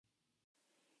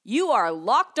You are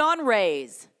Locked On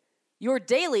Rays, your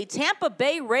daily Tampa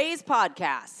Bay Rays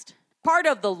podcast. Part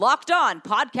of the Locked On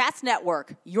Podcast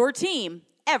Network, your team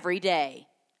every day.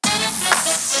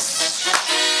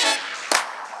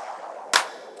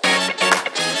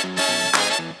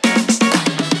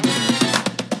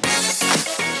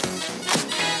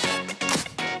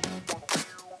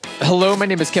 Hello, my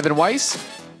name is Kevin Weiss.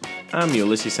 I'm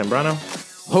Ulysses Sembrano.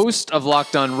 Host of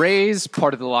Locked On Rays,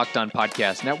 part of the Locked On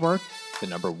Podcast Network, the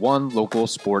 #1 local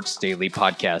sports daily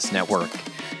podcast network.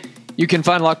 You can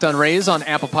find Locked On Rays on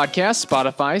Apple Podcasts,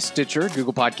 Spotify, Stitcher,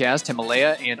 Google Podcasts,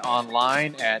 Himalaya, and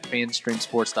online at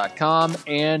fanstreamsports.com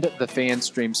and the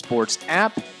FanStream Sports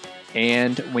app.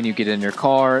 And when you get in your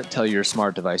car, tell your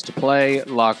smart device to play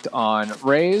Locked On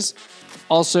Rays.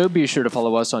 Also, be sure to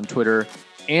follow us on Twitter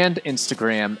and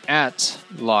Instagram at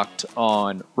Locked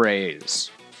On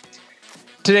Rays.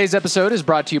 Today's episode is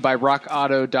brought to you by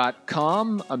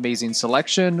RockAuto.com. Amazing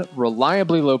selection,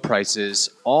 reliably low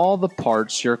prices, all the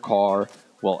parts your car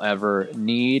will ever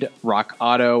need.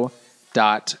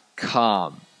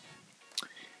 RockAuto.com.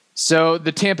 So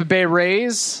the Tampa Bay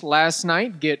Rays last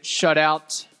night get shut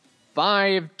out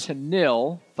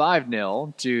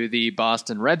 5-0 to the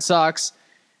Boston Red Sox.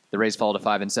 The Rays fall to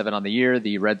 5-7 on the year.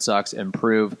 The Red Sox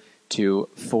improve to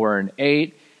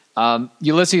 4-8.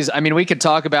 Ulysses, I mean, we could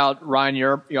talk about Ryan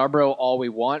Yarbrough all we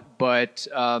want, but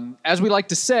as we like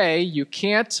to say, you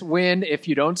can't win if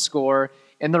you don't score.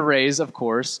 And the Rays, of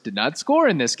course, did not score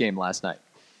in this game last night.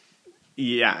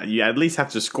 Yeah, you at least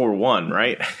have to score one,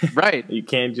 right? Right. You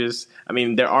can't just. I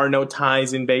mean, there are no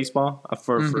ties in baseball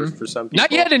for some people.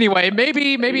 Not yet, anyway.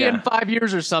 Maybe Yeah. in 5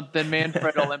 years or something,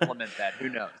 Manfred will implement that. Who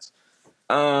knows?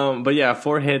 But yeah,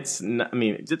 4 hits. I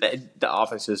mean, the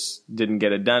offense just didn't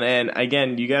get it done. And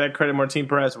again, you got to credit Martin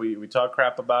Perez. We talk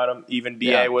crap about him. Even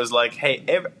BA was like, hey,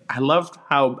 I loved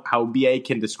how BA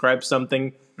can describe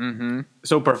something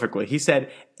so perfectly. He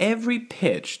said, every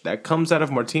pitch that comes out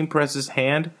of Martin Perez's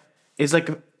hand is like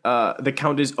the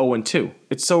count is 0-2.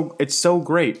 It's so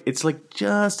great. It's like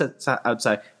just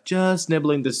outside, just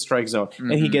nibbling the strike zone.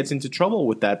 And he gets into trouble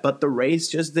with that. But the Rays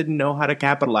just didn't know how to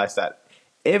capitalize that.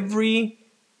 Every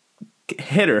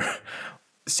hitter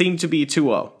seemed to be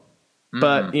 2-0.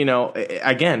 But, you know,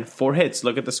 again, 4 hits.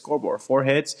 Look at the scoreboard. 4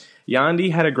 hits.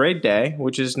 Yandy had a great day,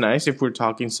 which is nice if we're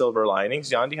talking silver linings.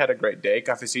 Yandy had a great day.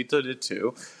 Cafecito did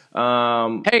too.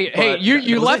 Hey,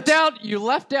 you left out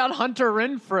Hunter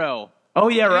Renfroe. Oh,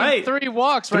 yeah, right. 3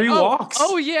 walks. Right? 3 walks.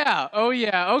 Oh, yeah.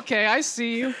 Okay, I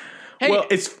see you. Hey, Well,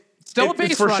 it's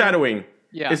foreshadowing. Runner.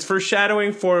 Yeah. It's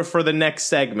foreshadowing for the next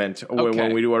segment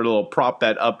when we do our little prop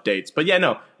bet updates. But yeah,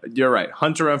 no, you're right.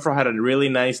 Hunter Renfroe had a really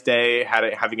nice day,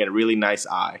 having a really nice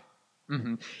eye.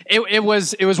 Mm-hmm. It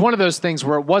was one of those things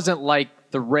where it wasn't like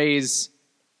the Rays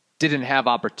didn't have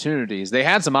opportunities. They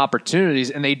had some opportunities,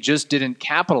 and they just didn't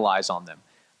capitalize on them.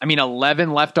 I mean,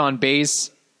 11 left on base,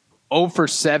 0 for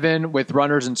 7 with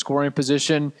runners in scoring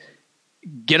position.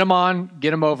 Get them on,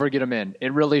 get them over, get them in.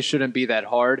 It really shouldn't be that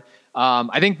hard.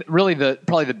 I think really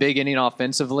probably the big inning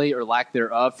offensively or lack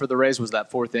thereof for the Rays was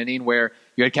that 4th inning where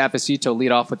you had Cafecito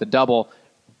lead off with a double,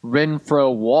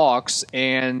 Renfroe walks,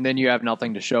 and then you have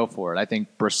nothing to show for it. I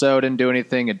think Brosseau didn't do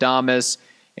anything, Adames,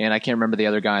 and I can't remember the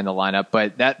other guy in the lineup,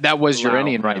 but that was your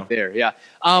inning right there. Yeah.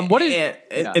 And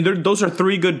those are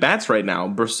 3 good bats right now: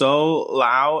 Brosseau,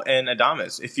 Lau, and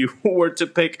Adames. If you were to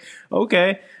pick,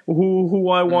 who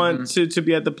I want to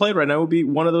be at the plate right now would be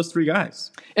one of those 3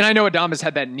 guys. And I know Adames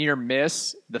had that near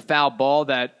miss, the foul ball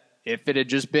that if it had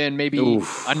just been maybe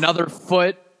another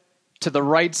foot to the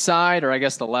right side, or I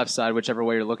guess the left side, whichever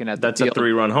way you're looking at that's a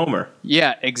 3-run homer.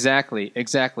 Yeah, exactly.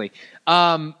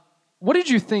 What did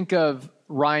you think of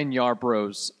Ryan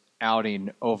Yarbrough's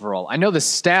outing overall? I know the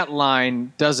stat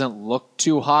line doesn't look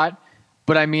too hot,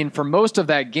 but I mean, for most of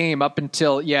that game up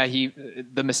until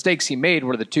the mistakes he made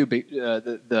were the 2 big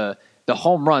the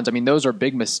home runs. I mean, those are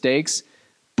big mistakes.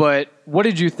 But what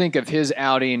did you think of his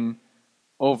outing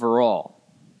overall?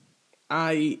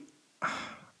 I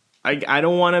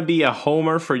don't want to be a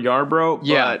homer for Yarbrough,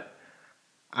 but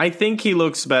I think he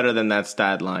looks better than that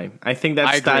stat line. I think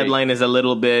that stat line is a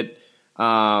little bit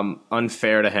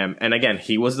unfair to him. And again,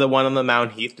 he was the one on the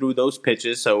mound. He threw those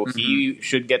pitches, so he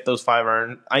should get those 5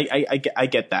 earned. I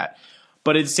get that.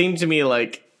 But it seemed to me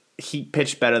like he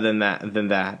pitched better than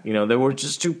that. You know, there were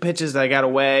just 2 pitches that got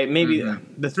away. Maybe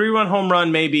the 3-run home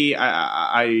run, maybe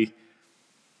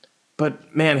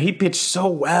but man, he pitched so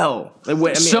well. I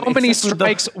mean, so many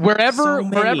strikes. Wherever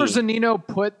Zunino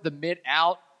put the mitt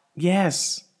out,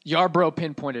 yes, Yarbrough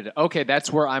pinpointed it. Okay,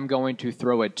 that's where I'm going to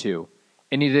throw it to.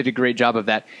 And he did a great job of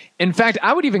that. In fact,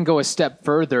 I would even go a step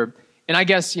further. And I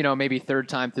guess, maybe third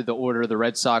time through the order, the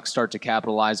Red Sox start to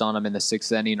capitalize on them in the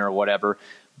sixth inning or whatever.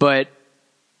 But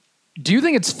do you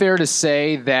think it's fair to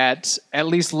say that, at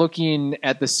least looking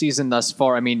at the season thus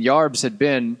far, I mean, Yarbs had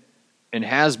been and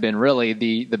has been really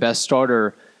the best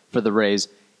starter for the Rays.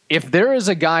 If there is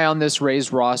a guy on this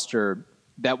Rays roster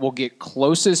that will get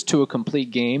closest to a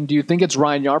complete game, do you think it's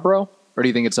Ryan Yarbrough or do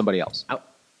you think it's somebody else?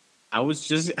 I was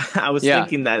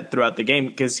thinking that throughout the game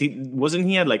because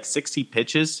he had like 60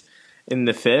 pitches in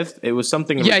the fifth. It was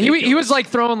something. Yeah, he was like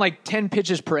throwing like 10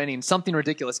 pitches per inning, something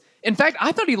ridiculous. In fact,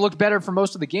 I thought he looked better for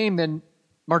most of the game than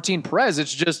Martin Perez.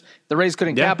 It's just the Rays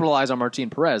couldn't capitalize on Martin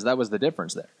Perez. That was the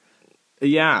difference there.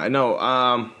 Yeah, no.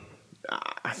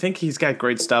 I think he's got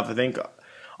great stuff. I think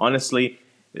honestly,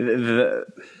 the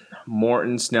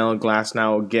Morton, Snell,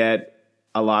 Glasnow get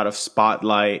a lot of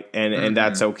spotlight, and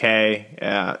that's okay,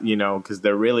 because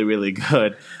they're really, really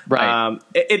good. Right.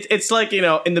 It's like, in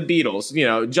the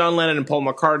Beatles, John Lennon and Paul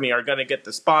McCartney are going to get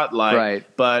the spotlight, right.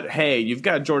 But hey, you've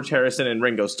got George Harrison and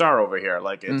Ringo Starr over here.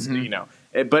 Like it's,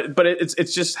 but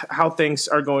it's just how things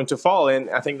are going to fall. And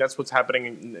I think that's what's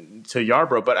happening to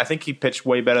Yarbrough. But I think he pitched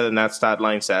way better than that stat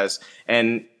line says.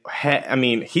 And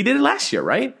he did it last year,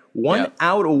 right? One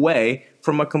out away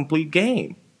from a complete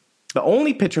game. The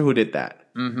only pitcher who did that.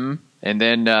 Mm-hmm. And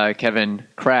then Kevin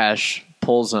Crash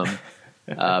pulls him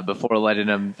before letting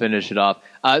him finish it off.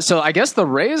 So I guess the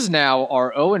Rays now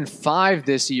are 0-5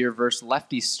 this year versus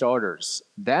lefty starters.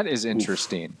 That is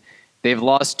interesting. Oof. They've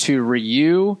lost to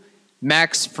Ryu,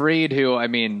 Max Fried, who,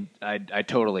 I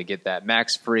totally get that.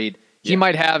 Max Fried, he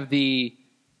might have the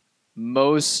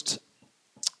most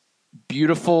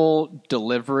beautiful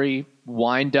delivery,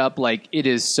 wind up, like it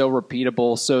is so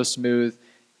repeatable, so smooth,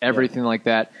 everything like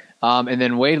that. And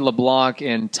then Wade LeBlanc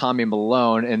and Tommy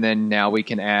Malone, and then now we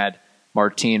can add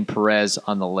Martin Perez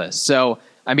on the list. So,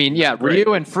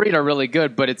 Ryu and Fried are really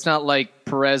good, but it's not like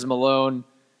Perez, Malone,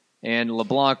 and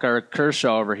LeBlanc are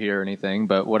Kershaw over here or anything,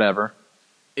 but whatever.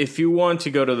 If you want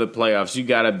to go to the playoffs, you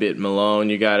got to beat Malone,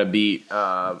 you got to beat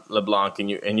LeBlanc,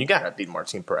 and you got to beat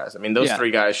Martin Perez. Those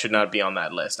three guys should not be on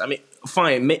that list.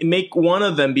 Fine, make one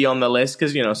of them be on the list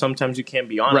because, sometimes you can't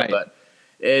be on it, but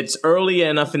it's early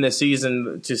enough in the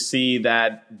season to see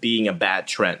that being a bad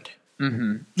trend.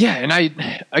 Mm-hmm. Yeah,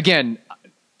 and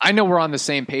I know we're on the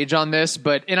same page on this,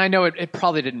 and I know it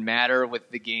probably didn't matter with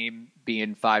the game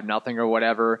being 5-0 or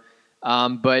whatever,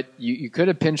 but you could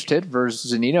have pinched hit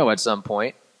versus Zunino at some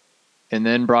point and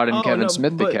then brought in Kevin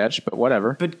Smith to catch, but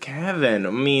whatever. But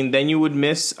Kevin, then you would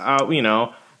miss out,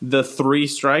 the 3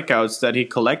 strikeouts that he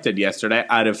collected yesterday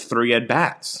out of 3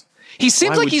 at-bats. He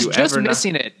seems like he's just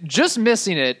missing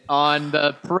it on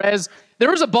the Perez.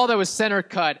 There was a ball that was center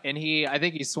cut, and I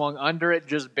think he swung under it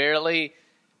just barely.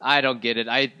 I don't get it.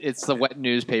 It's the wet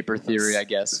newspaper theory, I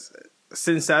guess.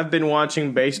 Since I've been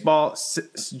watching baseball,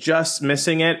 just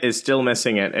missing it is still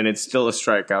missing it, and it's still a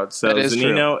strikeout. So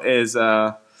Zunino is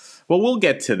we'll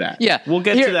get to that. Yeah. We'll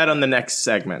get to that on the next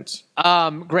segment.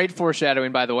 Great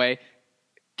foreshadowing, by the way.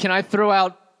 Can I throw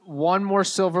out one more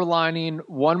silver lining,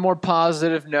 one more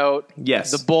positive note?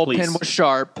 Yes, the bullpen please. was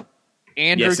sharp.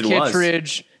 Andrew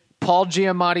Kittredge, Paul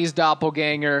Giamatti's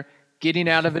doppelganger, getting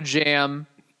out of a jam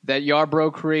that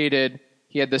Yarbrough created.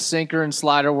 He had the sinker and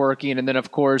slider working, and then,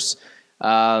 of course,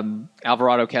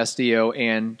 Alvarado Castillo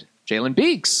and Jalen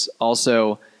Beeks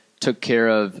also took care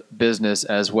of business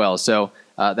as well. So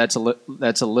that's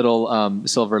a little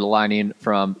silver lining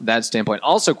from that standpoint.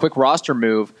 Also, quick roster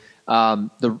move.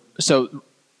 So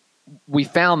we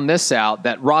found this out,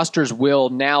 that rosters will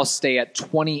now stay at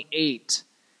 28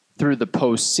 through the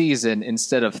postseason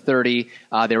instead of 30.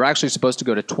 They were actually supposed to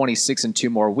go to 26 in 2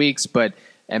 more weeks, but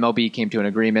MLB came to an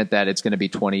agreement that it's going to be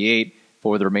 28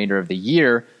 for the remainder of the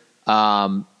year.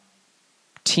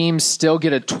 Teams still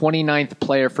get a 29th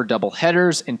player for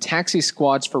doubleheaders, and taxi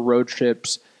squads for road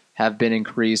trips have been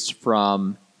increased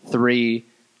from 3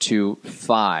 to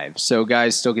 5. So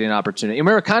guys still getting an opportunity. And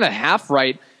we were kind of half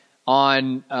right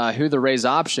on who the Rays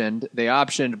optioned. They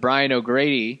optioned Brian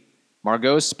O'Grady,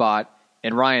 Margot's spot,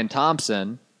 and Ryan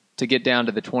Thompson to get down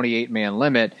to the 28-man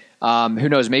limit. Who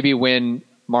knows, maybe when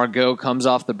Margot comes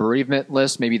off the bereavement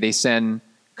list, maybe they send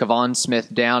Kevon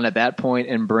Smith down at that point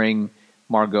and bring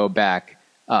Margot back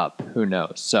up. Who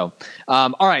knows? So,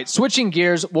 all right, switching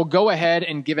gears, we'll go ahead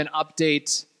and give an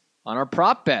update on our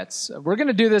prop bets. We're going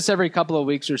to do this every couple of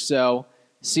weeks or so,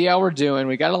 see how we're doing.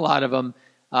 We got a lot of them.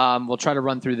 We'll try to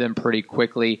run through them pretty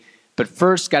quickly. But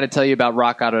first, got to tell you about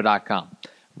RockAuto.com.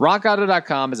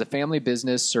 RockAuto.com is a family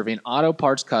business serving auto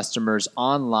parts customers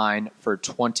online for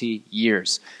 20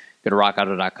 years. Go to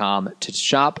RockAuto.com to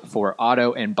shop for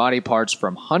auto and body parts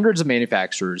from hundreds of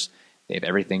manufacturers. They have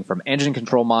everything from engine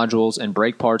control modules and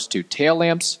brake parts to tail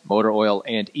lamps, motor oil,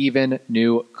 and even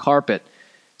new carpet.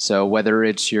 So whether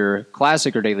it's your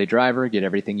classic or daily driver, get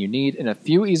everything you need in a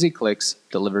few easy clicks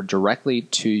delivered directly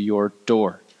to your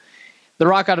door. The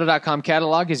RockAuto.com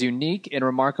catalog is unique and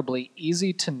remarkably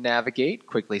easy to navigate.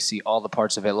 Quickly see all the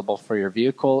parts available for your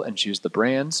vehicle and choose the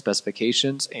brand,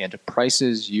 specifications, and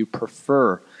prices you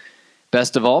prefer.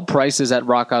 Best of all, prices at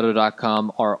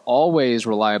RockAuto.com are always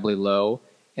reliably low,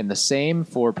 and the same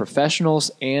for professionals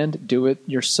and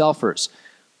do-it-yourselfers.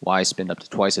 Why spend up to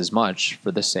twice as much for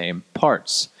the same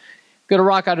parts? Go to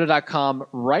rockauto.com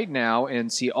right now and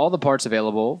see all the parts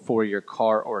available for your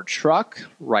car or truck.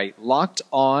 Write Locked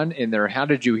On in their How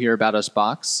Did You Hear About Us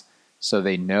box so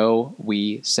they know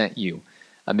we sent you.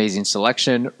 Amazing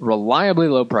selection, reliably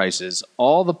low prices,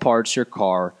 all the parts your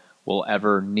car will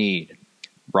ever need.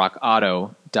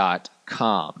 rockauto.com.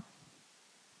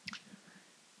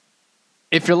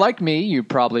 If you're like me, you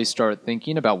probably start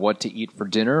thinking about what to eat for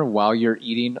dinner while you're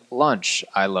eating lunch.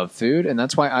 I love food, and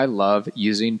that's why I love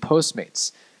using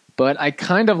Postmates. But I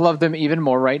kind of love them even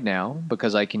more right now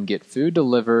because I can get food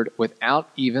delivered without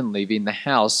even leaving the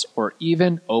house or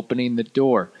even opening the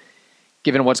door.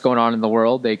 Given what's going on in the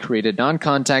world, they created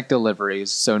non-contact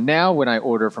deliveries, so now when I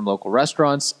order from local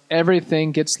restaurants,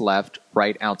 everything gets left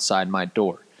right outside my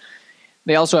door.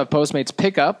 They also have Postmates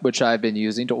Pickup, which I've been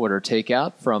using to order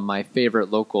takeout from my favorite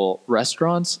local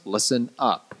restaurants. Listen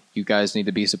up. You guys need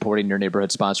to be supporting your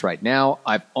neighborhood spots right now.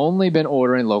 I've only been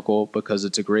ordering local because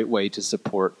it's a great way to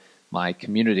support my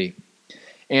community.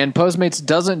 And Postmates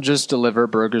doesn't just deliver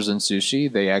burgers and sushi.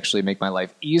 They actually make my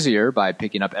life easier by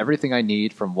picking up everything I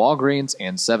need from Walgreens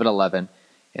and 7-Eleven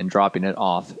and dropping it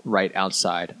off right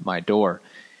outside my door.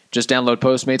 Just download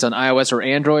Postmates on iOS or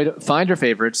Android, find your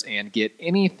favorites, and get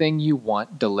anything you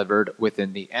want delivered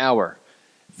within the hour.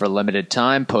 For a limited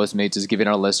time, Postmates is giving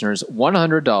our listeners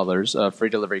 $100 of free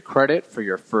delivery credit for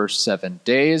your first 7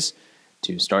 days.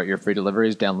 To start your free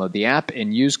deliveries, download the app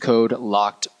and use code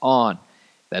LOCKEDON.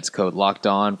 That's code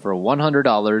LOCKEDON for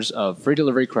 $100 of free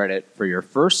delivery credit for your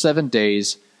first 7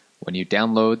 days when you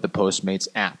download the Postmates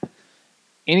app.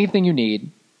 Anything you need,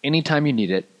 anytime you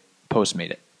need it,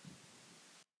 Postmate it.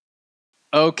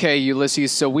 Okay, Ulysses,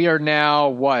 so we are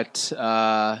now,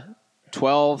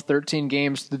 12, 13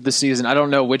 games through the season. I don't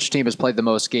know which team has played the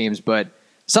most games, but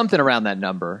something around that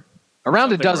number.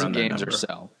 Around a dozen games or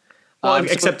so. Well,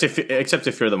 except if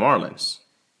you're the Marlins.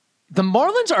 The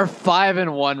Marlins are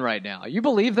 5-1 right now. You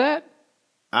believe that?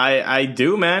 I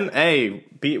do, man. Hey,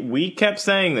 we kept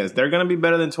saying this. They're going to be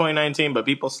better than 2019, but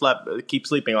people keep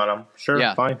sleeping on them. Sure,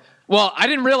 yeah. Fine. Well, I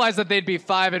didn't realize that they'd be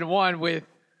 5-1 with,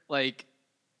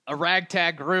 a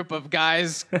ragtag group of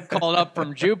guys called up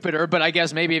from Jupiter, but I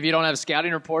guess maybe if you don't have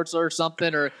scouting reports or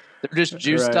something, or they're just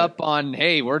juiced up on,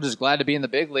 hey, we're just glad to be in the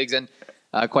big leagues. And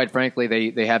quite frankly,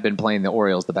 they have been playing the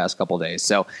Orioles the past couple of days.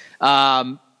 So,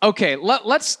 okay,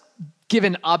 let's give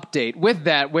an update with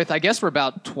that. I guess we're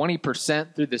about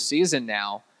 20% through the season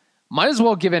now. Might as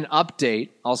well give an update.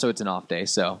 Also, it's an off day,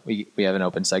 so we have an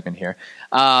open segment here.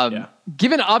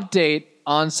 Give an update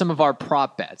on some of our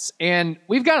prop bets. And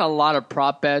we've got a lot of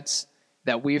prop bets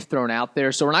that we've thrown out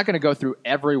there, so we're not going to go through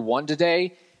every one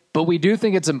today, but we do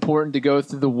think it's important to go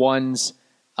through the ones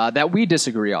that we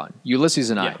disagree on, Ulysses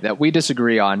and I, that we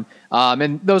disagree on,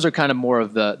 and those are kind of more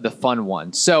of the fun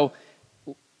ones. So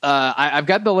I've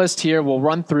got the list here. We'll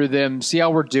run through them, see how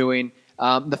we're doing.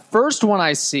 The first one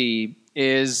I see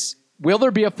is, will there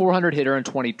be a 400 hitter in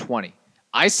 2020?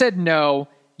 I said no.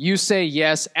 You say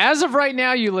yes. As of right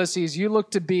now, Ulysses, you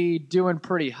look to be doing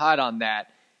pretty hot on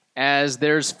that, as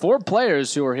there's 4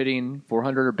 players who are hitting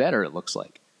 400 or better, it looks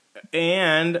like.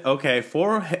 And,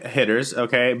 4 hitters,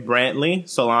 Brantley,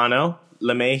 Solano,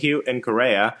 LeMahieu, and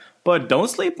Correa. But don't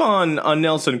sleep on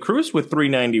Nelson Cruz with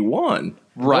 391.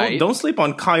 Right. Don't sleep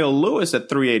on Kyle Lewis at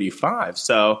 385.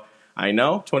 So, I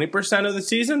know, 20% of the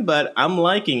season, but I'm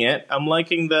liking it. I'm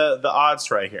liking the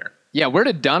odds right here. Yeah, where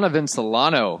did Donovan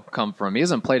Solano come from? He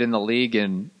hasn't played in the league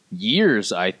in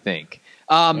years, I think.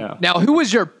 Now, who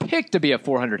was your pick to be a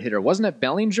 400 hitter? Wasn't it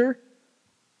Bellinger?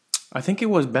 I think it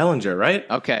was Bellinger, right?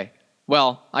 Okay.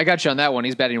 Well, I got you on that one.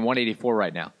 He's batting 184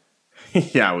 right now.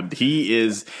 Yeah, he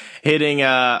is hitting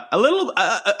a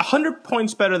 100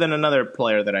 points better than another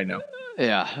player that I know.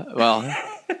 Yeah, well,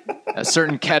 a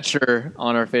certain catcher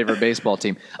on our favorite baseball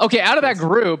team. Okay, out of that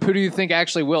group, who do you think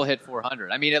actually will hit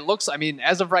 400?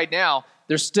 As of right now,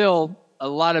 there's still a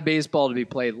lot of baseball to be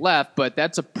played left, but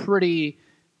that's a pretty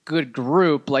good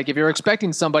group. Like, if you're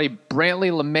expecting somebody, Brantley,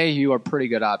 LeMahieu are pretty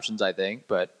good options, I think.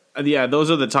 But yeah,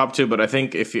 those are the top 2, but I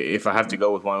think if I have to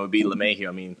go with one, it would be LeMahieu.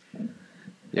 I mean,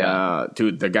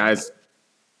 dude, the guy's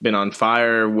been on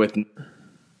fire with New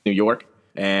York.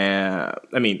 And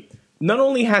I mean, not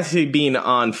only has he been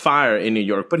on fire in New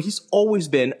York, but he's always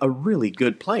been a really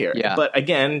good player. Yeah. But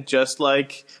again, just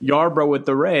like Yarbrough with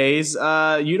the Rays,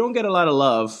 you don't get a lot of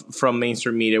love from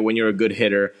mainstream media when you're a good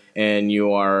hitter and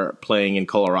you are playing in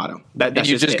Colorado. And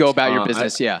you just go about your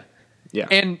business, yeah. Yeah.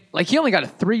 And like he only got a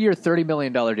 3-year, $30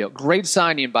 million deal. Great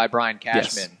signing by Brian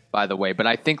Cashman, by the way. But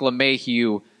I think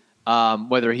LeMahieu,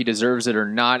 whether he deserves it or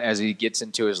not, as he gets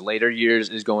into his later years,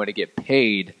 is going to get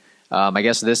paid. I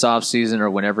guess this offseason or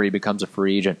whenever he becomes a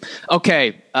free agent.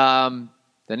 Okay, the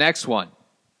next one.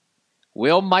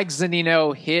 Will Mike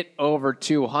Zunino hit over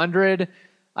 200?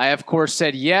 I, of course,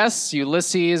 said yes.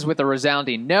 Ulysses with a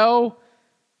resounding no.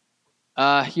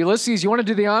 Ulysses, you want to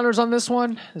do the honors on this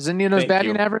one? Zunino's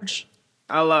batting average?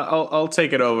 I'll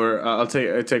take it over. I'll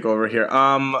take over here.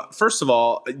 First of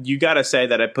all, you got to say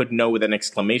that I put no with an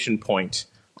exclamation point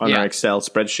on our Excel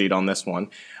spreadsheet on this one.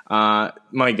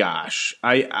 My gosh,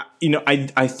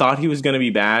 I thought he was going to be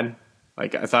bad.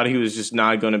 Like I thought he was just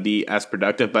not going to be as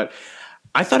productive, but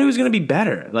I thought he was going to be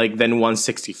better, like than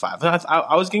 165.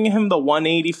 I was giving him the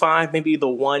 185, maybe the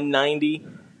 190.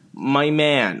 My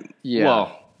man,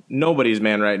 well, nobody's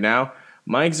man right now.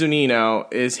 Mike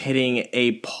Zunino is hitting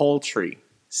a paltry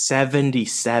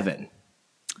 77.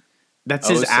 That's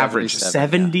his average,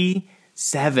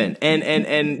 77.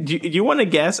 And do you want to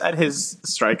guess at his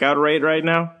strikeout rate right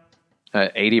now?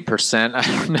 80%. I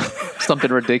don't know.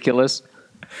 Something ridiculous.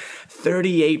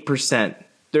 38%.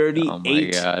 38%. Oh my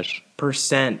gosh.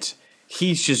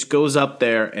 He just goes up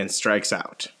there and strikes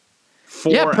out.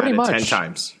 4 out of 10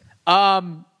 times.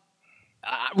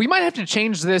 We might have to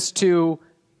change this to,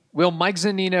 will Mike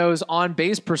Zunino's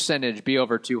on-base percentage be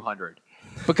over 200?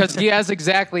 Because he has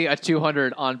exactly a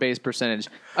 200 on-base percentage.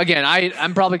 Again,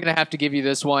 I'm probably going to have to give you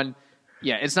this one.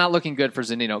 Yeah, it's not looking good for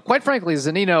Zunino. Quite frankly,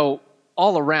 Zunino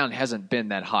all around hasn't been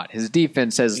that hot. His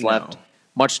defense has left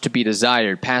much to be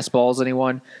desired. Pass balls,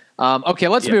 anyone? Okay,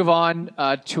 let's move on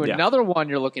to another one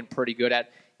you're looking pretty good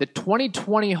at. The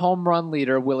 2020 home run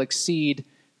leader will exceed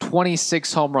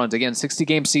 26 home runs. Again,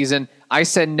 60-game season. I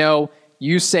said no.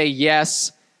 You say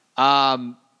yes.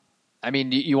 I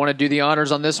mean, you want to do the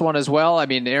honors on this one as well? I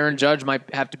mean, Aaron Judge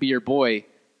might have to be your boy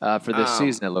for this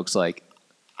season, it looks like.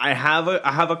 I have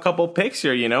a couple picks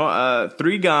here,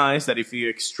 3 guys that if you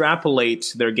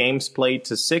extrapolate their games played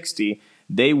to 60,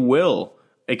 they will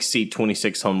exceed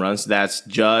 26 home runs. That's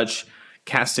Judge,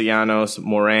 Castellanos,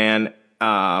 Moran.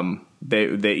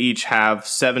 They each have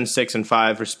 7, 6, and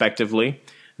 5 respectively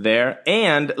there.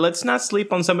 And let's not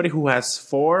sleep on somebody who has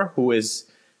 4, who is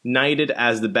knighted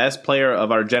as the best player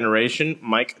of our generation,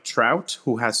 Mike Trout,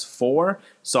 who has 4.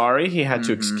 Sorry, he had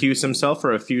to excuse himself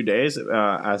for a few days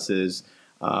as his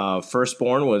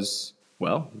firstborn was,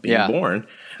 being born.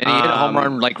 And he hit a home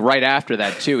run like right after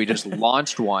that, too. He just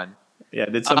launched one. Yeah,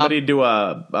 did somebody do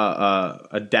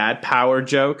a dad power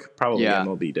joke? Probably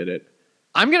MLB did it.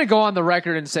 I'm going to go on the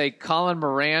record and say Colin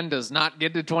Moran does not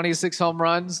get to 26 home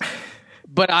runs.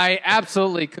 But I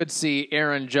absolutely could see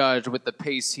Aaron Judge with the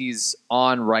pace he's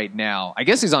on right now. I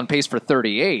guess he's on pace for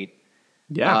 38.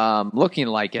 Yeah. Looking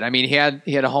like it. I mean, he had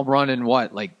a home run in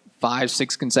 5,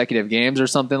 6 consecutive games or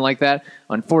something like that.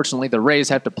 Unfortunately, the Rays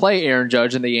have to play Aaron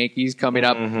Judge and the Yankees coming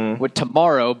up with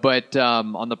tomorrow. But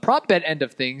on the prop bet end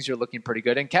of things, you're looking pretty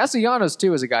good. And Castellanos,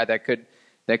 too, is a guy that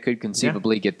could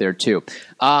conceivably get there, too.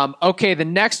 Okay, the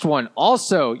next one.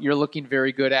 Also, you're looking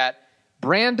very good at.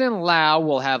 Brandon Lau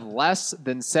will have less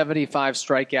than 75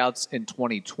 strikeouts in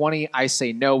 2020. I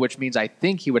say no, which means I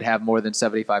think he would have more than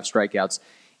 75 strikeouts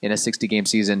in a 60-game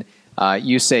season.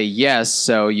 You say yes,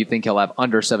 so you think he'll have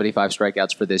under 75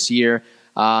 strikeouts for this year.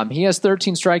 He has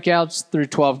 13 strikeouts through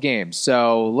 12 games,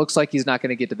 so looks like he's not going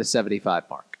to get to the 75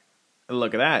 mark.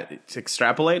 Look at that. To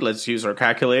extrapolate, let's use our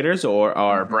calculators or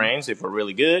our brains if we're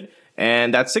really good,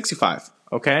 and that's 65.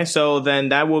 Okay, so then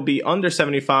that will be under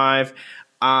 75.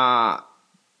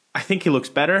 I think he looks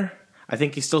better. I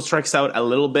think he still strikes out a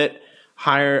little bit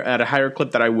higher at a higher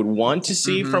clip that I would want to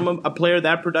see from a player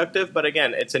that productive. But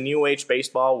again, it's a new age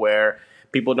baseball where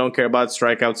people don't care about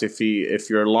strikeouts if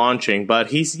you're launching.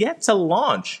 But he's yet to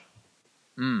launch.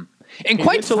 And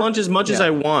quite to launch as much as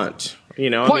I want.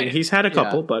 He's had a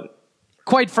couple, but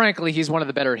quite frankly, he's one of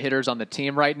the better hitters on the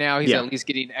team right now. He's at least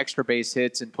getting extra base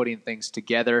hits and putting things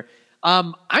together.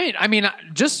 I mean,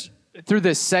 just through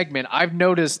this segment, I've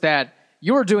noticed that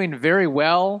you're doing very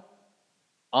well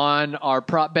on our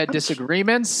prop bet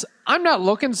disagreements. I'm not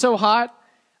looking so hot.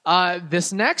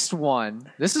 This next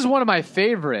one, this is one of my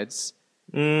favorites.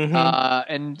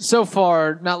 And so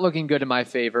far, not looking good in my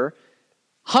favor.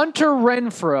 Hunter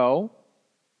Renfroe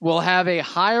will have a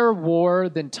higher WAR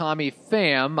than Tommy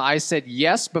Pham. I said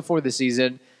yes before the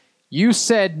season. You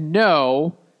said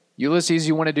no. Ulysses,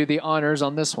 you want to do the honors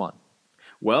on this one?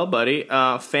 Well, buddy,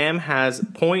 Pham has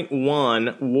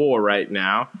 0.1 WAR right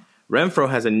now. Renfroe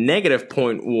has a negative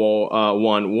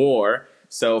 0.1 WAR.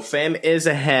 So Pham is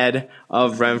ahead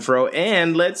of Renfroe.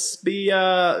 And let's give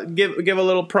a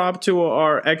little prop to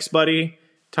our ex-buddy,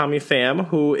 Tommy Pham,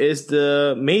 who is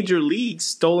the Major League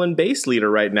stolen base leader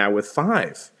right now with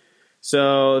 5.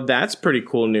 So that's pretty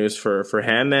cool news for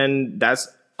him. And that's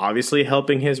obviously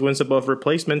helping his wins above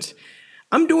replacement.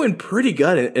 I'm doing pretty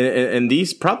good in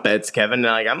these prop bets, Kevin.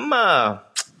 Like I'm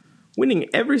winning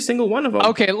every single one of them.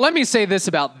 Okay, let me say this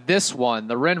about this one,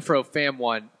 the Renfroe Pham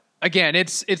one. Again,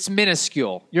 it's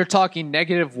minuscule. You're talking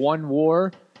 -1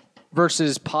 WAR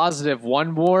versus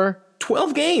 +1 WAR.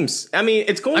 12 games. I mean,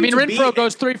 it's going to be... Renfroe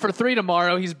goes 3 for 3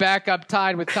 tomorrow. He's back up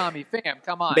tied with Tommy Pham.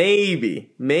 Come on. Maybe.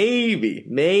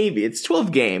 It's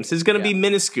 12 games. It's going to be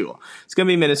minuscule.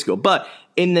 But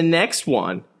in the next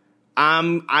one,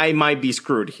 I might be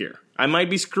screwed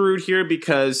here.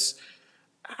 Because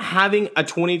having a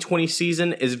 2020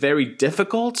 season is very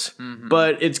difficult,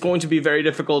 but it's going to be very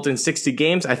difficult in 60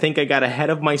 games. I think I got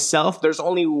ahead of myself. There's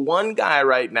only one guy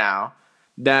right now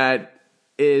that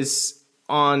is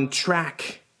on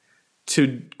track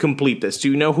to complete this. Do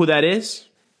you know who that is?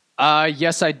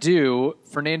 Yes, I do.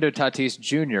 Fernando Tatis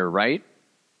Jr., right?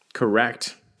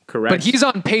 Correct. But he's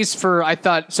on pace for,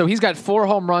 so he's got 4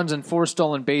 home runs and 4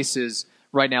 stolen bases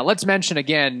right now. Let's mention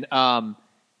again,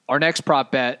 our next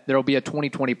prop bet, there will be a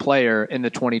 2020 player in the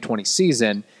 2020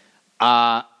 season.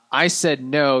 I said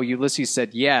no. Ulysses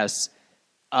said yes.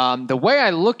 The way I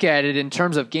look at it in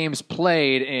terms of games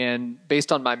played and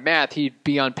based on my math, he'd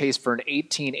be on pace for an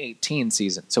 18-18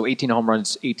 season. So 18 home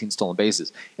runs, 18 stolen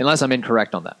bases, unless I'm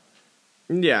incorrect on that.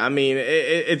 Yeah, I mean,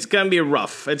 it's going to be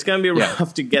rough. It's going to be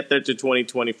rough to get there to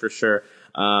 2020 for sure.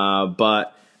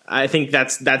 But I think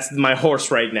that's my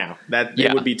horse right now.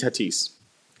 It would be Tatis.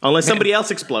 Unless somebody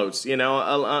else explodes,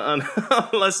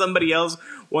 unless somebody else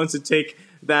wants to take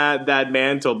that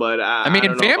mantle. But I mean,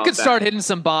 Pham could start hitting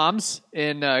some bombs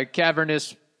in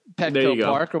Cavernous Petco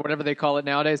Park or whatever they call it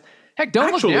nowadays. Heck,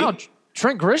 look now.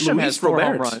 Trent Grisham has 4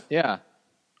 home runs. Yeah.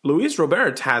 Luis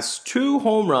Robert has 2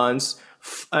 home runs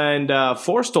and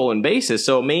 4 stolen bases.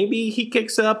 So maybe he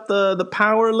kicks up the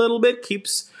power a little bit,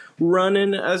 keeps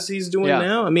running as he's doing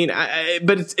now. I mean,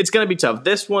 but it's going to be tough.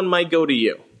 This one might go to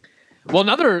you. Well,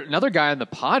 another guy on the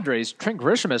Padres, Trent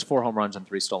Grisham has 4 home runs and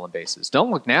 3 stolen bases.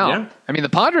 Don't look now. Yeah. I mean, the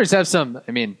Padres have some.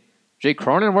 I mean, Jake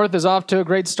Cronenworth is off to a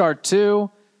great start too.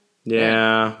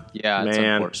 Yeah. It's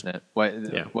unfortunate.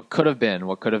 What could have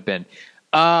been?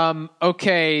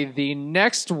 Okay, the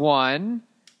next one,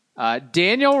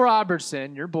 Daniel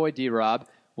Robertson, your boy D-Rob,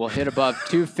 will hit above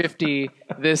 250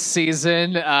 this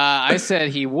season. I said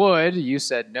he would. You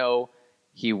said no,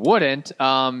 he wouldn't.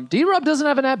 D-Rob doesn't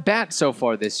have an at-bat so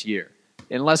far this year,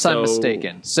 unless I'm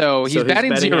mistaken. So he's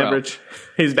batting 0.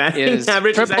 His batting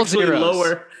average is actually zeros.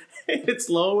 lower. It's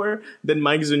lower than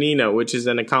Mike Zunino, which is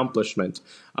an accomplishment.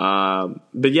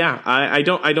 But yeah, I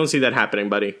don't see that happening,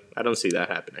 buddy. I don't see that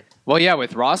happening. Well, yeah,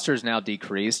 with rosters now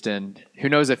decreased, and who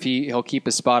knows if he'll keep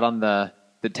his spot on the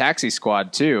taxi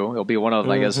squad too. He'll be one of,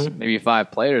 I guess, maybe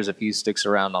 5 players if he sticks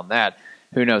around on that.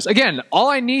 Who knows? Again, all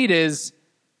I need is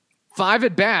 5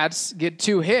 at bats, get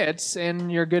 2 hits,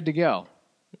 and you're good to go.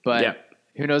 But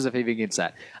who knows if he gets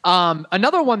that?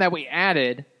 Another one that we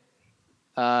added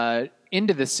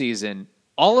into the season,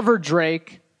 Oliver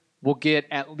Drake will get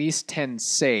at least 10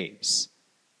 saves.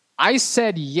 I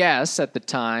said yes at the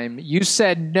time. You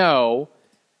said no.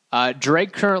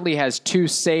 Drake currently has 2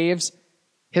 saves.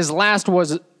 His last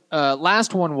one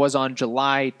was on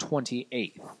July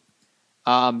 28th.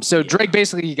 So Drake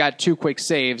basically got 2 quick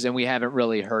saves, and we haven't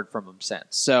really heard from him since.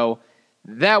 So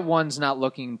that one's not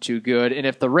looking too good. And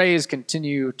if the Rays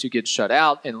continue to get shut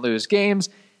out and lose games,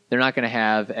 they're not going to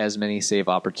have as many save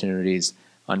opportunities,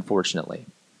 unfortunately.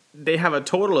 They have a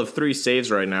total of 3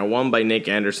 saves right now, 1 by Nick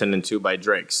Anderson and 2 by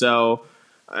Drake. So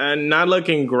not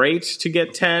looking great to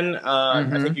get 10.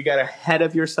 I think you got ahead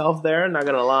of yourself there, not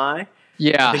going to lie.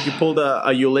 Yeah. I think you pulled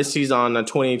a Ulysses on a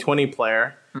 2020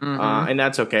 player, and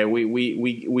that's okay.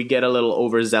 We get a little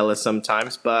overzealous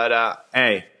sometimes. But,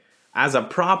 hey, as a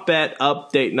prop bet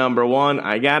update number 1,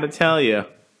 I got to tell you,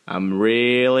 I'm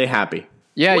really happy.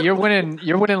 Yeah, you're winning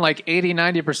like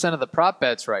 80-90% of the prop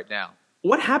bets right now.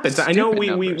 What happens? I know we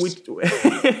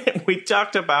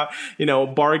talked about,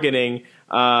 bargaining,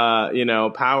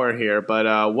 power here,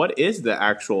 but what is the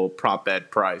actual prop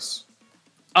bet price?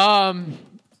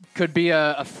 Could be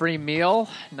a free meal,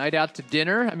 night out to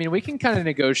dinner. I mean, we can kind of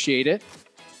negotiate it.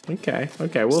 Okay.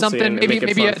 We'll something, see.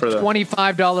 maybe a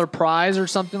 $25 prize or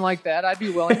something like that. I'd be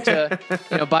willing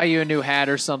to buy you a new hat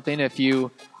or something if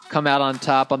you come out on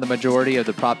top on the majority of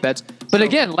the prop bets. But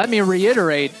again, let me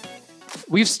reiterate,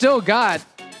 we've still got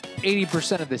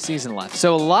 80% of the season left.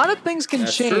 So a lot of things can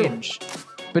change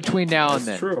between now and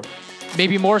then. True.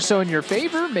 Maybe more so in your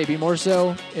favor, maybe more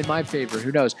so in my favor.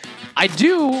 Who knows? I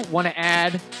do want to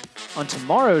add on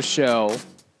tomorrow's show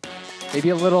maybe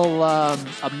a little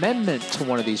amendment to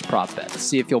one of these prop bets.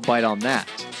 See if you'll bite on that.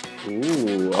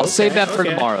 Ooh, I'll save that for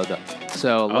tomorrow, though.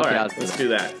 So look out for that. Let's do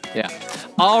that. Yeah.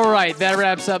 All right. That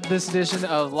wraps up this edition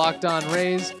of Locked On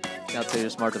Rays. Now to your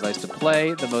smart device to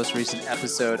play the most recent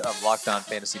episode of Locked On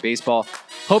Fantasy Baseball.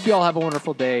 Hope you all have a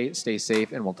wonderful day. Stay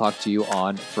safe, and we'll talk to you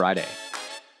on Friday.